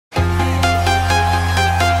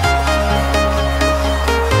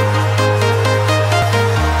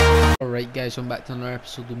guys, welcome back to another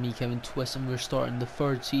episode with me, Kevin Twist, and we're starting the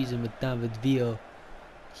third season with David Villa.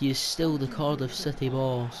 He is still the Cardiff City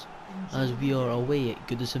boss, as we are away at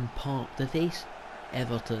Goodison Park to face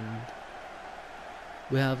Everton.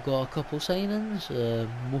 We have got a couple signings,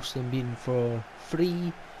 most of them being for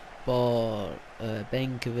free, but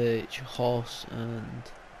Benkovic, Hoss and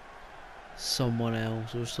someone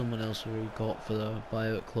else we got for the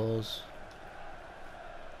buyout clause.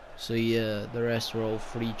 So yeah, the rest were all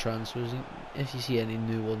free transfers. If you see any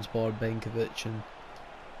new ones, bar Benkovic and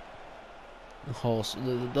Hoss,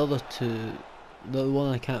 the other two, the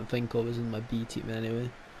one I can't think of is in my B team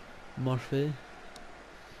anyway. Murphy.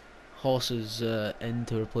 Hoss is in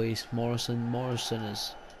to replace Morrison. Morrison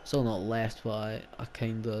is still not left, but I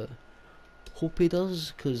kinda hope he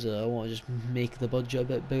does, because I want to just make the budget a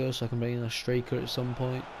bit bigger so I can bring in a striker at some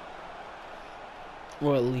point.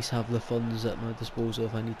 Or at least have the funds at my disposal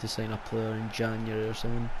if I need to sign a player in January or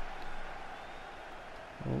something.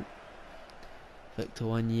 Oh, Victor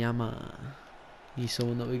Wanyama. He's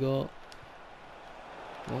someone that we got.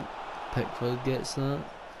 Oh, Pickford gets that.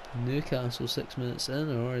 Newcastle 6 minutes in,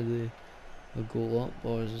 or are they a goal up,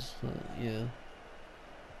 or is that, yeah.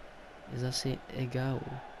 Is that say Egal?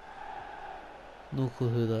 No clue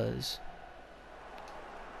who that is.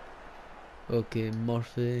 Okay,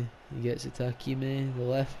 Murphy, he gets it to Akime. The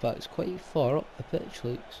left back's quite far up the pitch,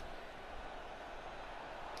 looks.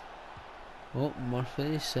 Oh,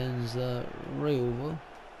 Murphy sends that right over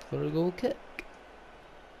for a goal kick.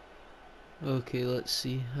 Okay, let's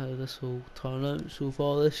see how this will turn out so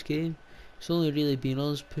far this game. It's only really been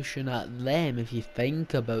us pushing at them if you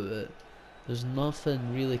think about it. There's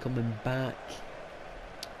nothing really coming back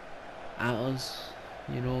at us.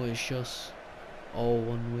 You know, it's just all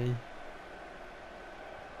one way.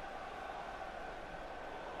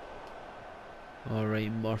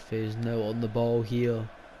 Alright, Murphy is now on the ball here.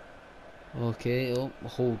 Okay, oh,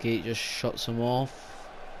 Holgate just shuts him off.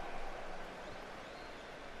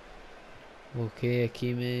 Okay,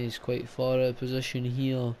 Akime is quite far out of position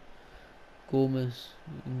here. Gomez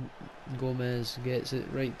gets it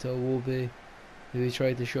right to Iwobi, who he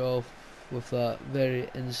tried to shut off with that very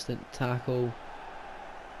instant tackle.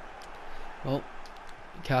 Oh,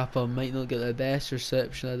 Kappa might not get the best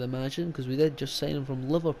reception, I'd imagine, because we did just sign him from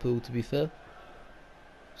Liverpool, to be fair.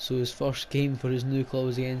 So his first game for his new club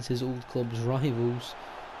was against his old club's rivals.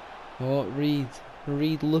 Oh,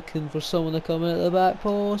 Reed looking for someone to come out of the back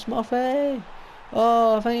post. Murphy!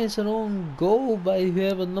 Oh, I think it's an own goal by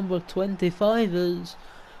whoever number 25 is.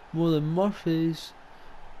 More than Murphy's.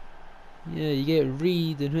 Yeah, you get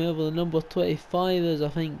Reed, and whoever the number 25 is, I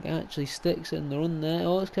think, actually sticks it in their own net.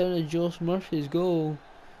 Oh, it's counted Josh Murphy's goal.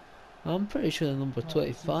 I'm pretty sure the number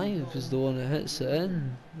 25 is the one that hits it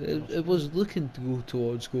in. It was looking to go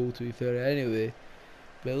towards goal, to be fair, anyway.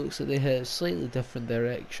 But it looks like they hit a slightly different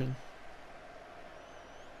direction.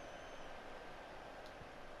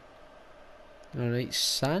 Alright,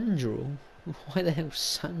 Sandro? Why the hell is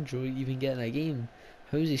Sandro even getting a game?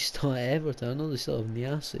 How is he still at Everton? I know they still have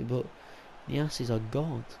Niasse, but Niasse's a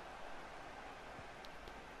god.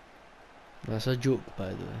 That's a joke, by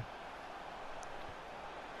the way.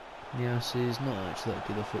 Niasse is not actually that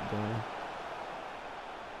good a footballer.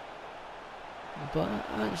 But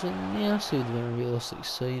actually, Niasse would have been a realistic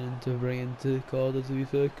signing to bring into Cardiff, to be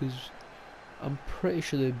fair, because I'm pretty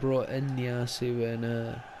sure they brought in Niasse when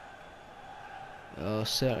a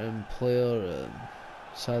certain player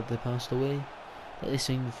sadly passed away. That they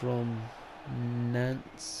signed from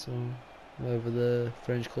Nantes, or whatever the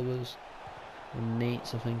French club is. Or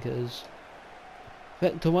Nantes, I think it is.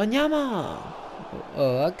 Victor Wanyama!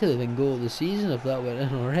 Oh, that could have been goal of the season if that went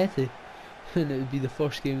in already. And it would be the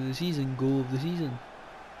first game of the season, goal of the season.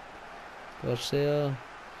 Garcia,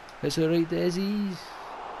 it's alright to Aziz.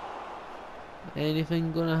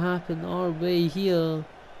 Anything gonna happen our way here?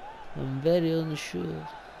 I'm very unsure.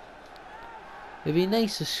 It'd be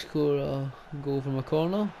nice to score a goal from a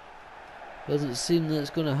corner. Doesn't seem that it's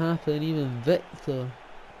gonna happen. Even Victor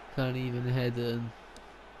can't even head it in.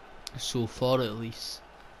 So far, at least.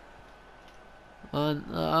 And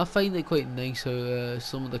I find it quite nice how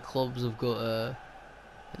some of the clubs have got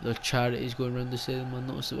their charities going around the stadium. I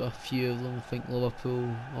noticed that a few of them, I think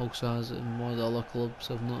Liverpool also has it, and one of the other clubs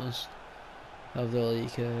I've noticed have their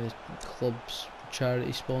like clubs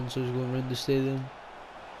charity sponsors going around the stadium.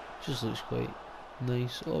 Just looks quite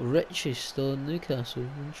nice. Oh, Rich is still in Newcastle.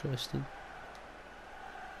 Interesting.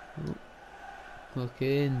 Oh.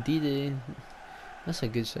 Okay, indeed. That's a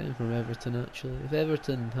good sign from Everton, actually. If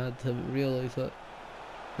Everton had him in real life, that'd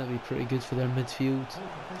be pretty good for their midfield.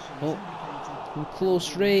 Oh, from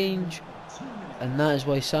close range. and that is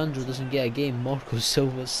why Sandro doesn't get a game. Marco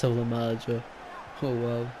Silva's still the manager. Oh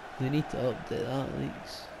well, they need to update that,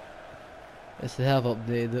 leaks. If they have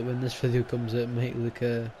updated it, when this video comes out, it might look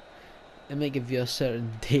it might give you a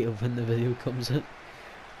certain date of when the video comes out.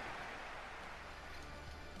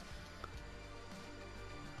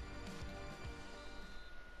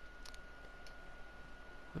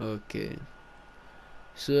 Okay.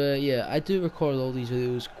 So yeah, I do record all these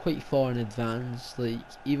videos quite far in advance, like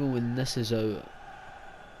even when this is out,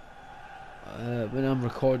 when I'm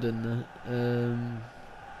recording it,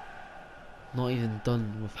 not even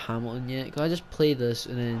done with Hamilton yet, 'cause I just play this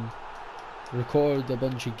and then record a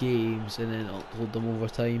bunch of games and then upload them over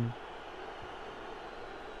time.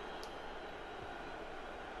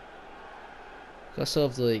 I still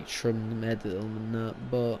have to like trim them, edit them and that,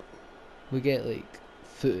 but we get like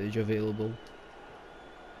footage available.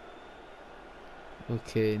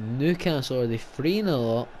 Okay, Newcastle already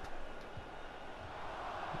 3-0 up.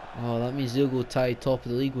 Oh, that means they'll go tied top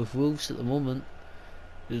of the league with Wolves at the moment.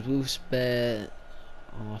 Because Wolves bet,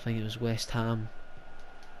 I think it was West Ham.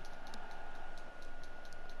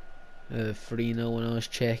 3-0 when I was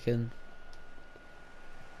checking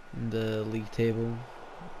the league table.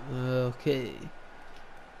 Okay.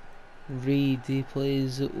 Reed, he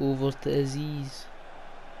plays over to Aziz.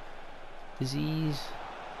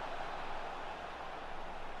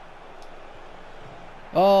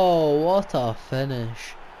 Oh, what a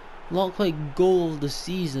finish. Not quite goal of the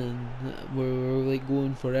season, where we were like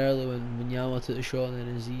going for early when Yama took the shot and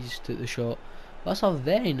then Aziz took the shot. That's a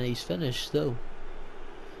very nice finish still.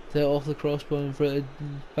 Take it off the crossbar and for it to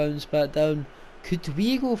bounce back down. Could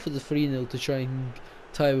we go for the 3-0 to try and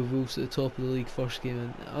tie with Wolves at the top of the league first game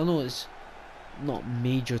in? I know it's not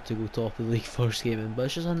major to go top of the league first game in, but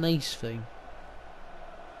it's just a nice thing.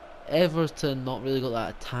 Everton not really got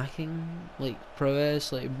that attacking like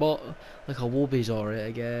prowess, like Awobi's alright,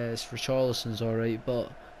 I guess. Richarlison's alright,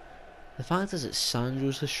 but the fact is that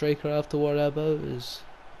Sandro's the striker I have to worry about is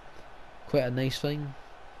quite a nice thing.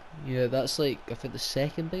 Yeah, that's like I think the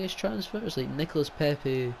second biggest transfer. It's like Nicolas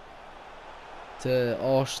Pepe to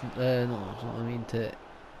Arsenal. To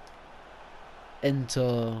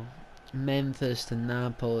Inter, Memphis to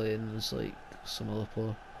Napoli, and there's like some other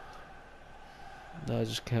player. No, I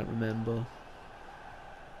just can't remember.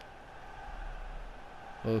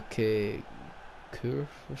 Okay, Kurf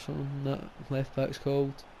or something that left back's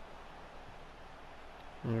called.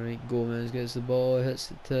 Alright, Gomez gets the ball,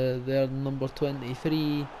 hits it to their number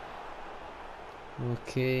 23.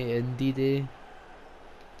 Okay, Ndidi.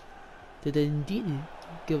 Did Ndidi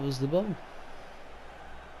give us the ball?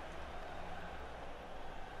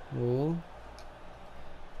 Oh,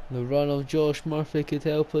 the run of Josh Murphy could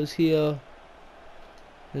help us here.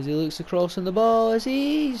 As he looks across on the ball,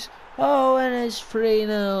 Aziz! Oh, and it's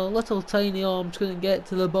 3-0. Little tiny arms couldn't get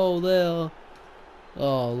to the ball there.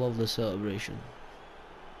 Oh, I love the celebration.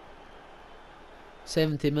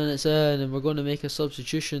 70 minutes in, and we're going to make a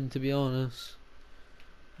substitution, to be honest.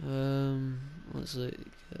 Let's like,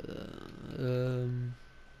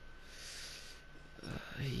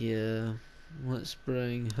 yeah, let's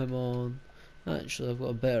bring him on. Actually, I've got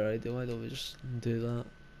a better idea. Why don't we just do that?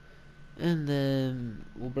 And then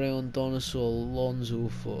we'll bring on Donoso Alonso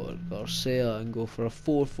for Garcia and go for a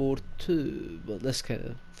 4-4-2, but this kind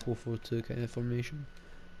of 4-4-2 kind of formation,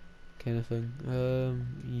 kind of thing.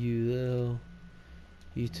 You there,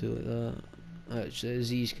 you two like that. Actually,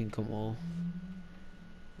 Aziz can come off.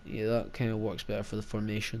 Yeah, that kind of works better for the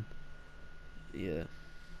formation. Yeah,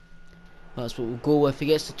 that's what we'll go with. If he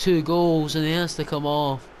gets the 2 goals and he has to come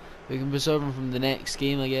off, we can preserve him from the next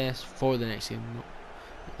game, I guess. For the next game.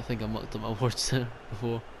 I think I mucked up my words there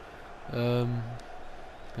before.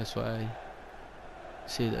 That's why I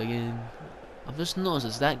said it again. I've just noticed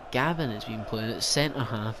it's that Gavin that's been playing at centre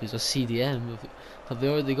half. He's a CDM. Have they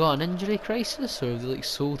already got an injury crisis, or have they like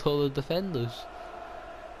sold all the defenders?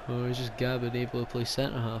 Or is just Gavin able to play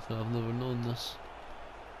centre half? I've never known this.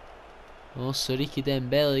 Oh, Sariki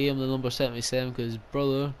Dembele gave him the number 77 because his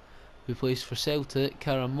brother, who plays for Celtic,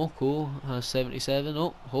 Karamoko, has 77.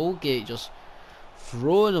 Oh, Holgate just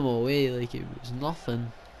throwing him away like it was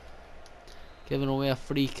nothing. Giving away a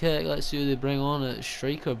free kick. Let's see who they bring on at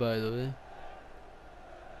striker, by the way.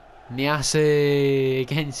 Niasse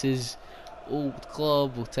against his old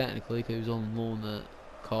club. Well, technically, because he was on loan at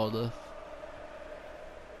Cardiff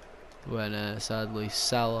when sadly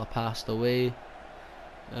Salah passed away,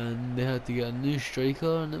 and they had to get a new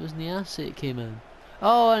striker, and it was Niasse that came in.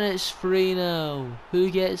 Oh, and it's 3-0. Who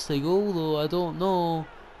gets the goal though? I don't know.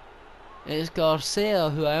 It's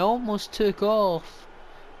Garcia, who I almost took off,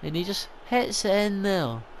 and he just hits it in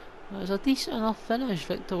there. It's a decent enough finish.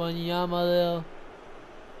 Victor Wanyama there.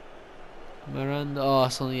 Miranda. Oh, I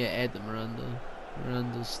still need to edit Miranda.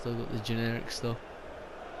 Miranda's still got the generic stuff.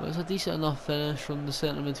 But it's a decent enough finish from the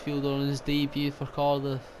centre midfielder on his debut for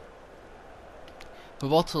Cardiff.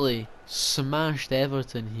 We've utterly smashed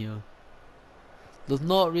Everton here. They've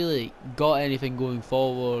not really got anything going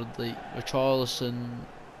forward. Like Richarlison,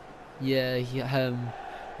 yeah, him.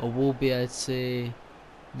 Iwobi, I'd say.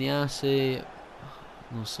 Niasse,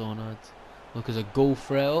 no Sonad. Look, there's a goal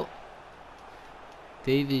threat up.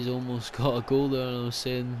 Davies almost got a goal there, and I was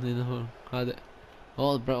saying they never had it.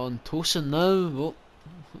 Oh, they brought on Tosin now. Oh.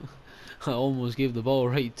 I almost gave the ball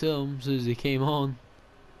right to him as soon as he came on.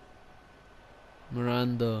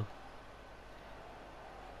 Miranda.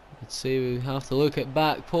 I'd say we have to look at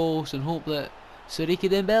back post and hope that Sariki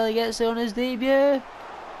Dembele gets there on his debut.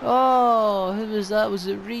 Oh, who was that? Was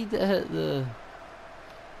it Reed that hit the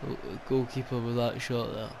goalkeeper with that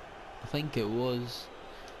shot there? I think it was.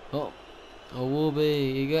 Oh,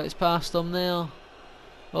 Iwobi, he gets past him there.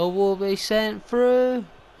 Iwobi sent through.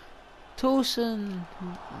 Tosin.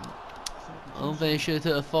 I don't think he should have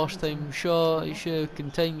took a first time shot. He should have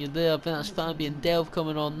continued there. I think that's Fabian Delph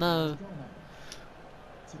coming on now.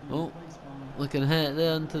 Oh, looking hit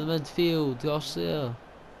there into the midfield. Garcia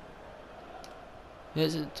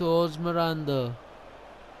hits it towards Miranda.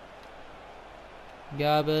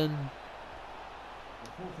 Gavin.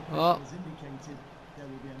 Oh,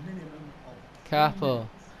 Kappa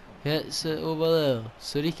hits it over there.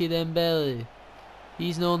 Sariki Dembele.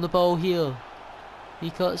 He's not on the ball here. He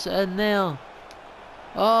cuts it in there.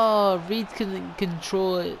 Oh, Reed couldn't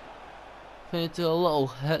control it. Went to a little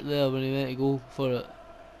hit there when he went to go for it.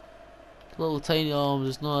 Little tiny arms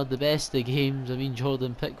has not had the best of games. I mean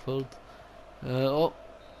Jordan Pickford. Oh,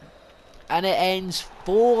 and it ends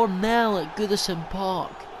 4-0 at Goodison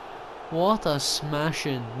Park. What a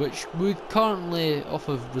smashing, which would currently, off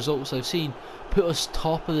of results I've seen, put us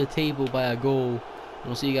top of the table by a goal. And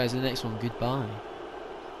I'll see you guys in the next one. Goodbye.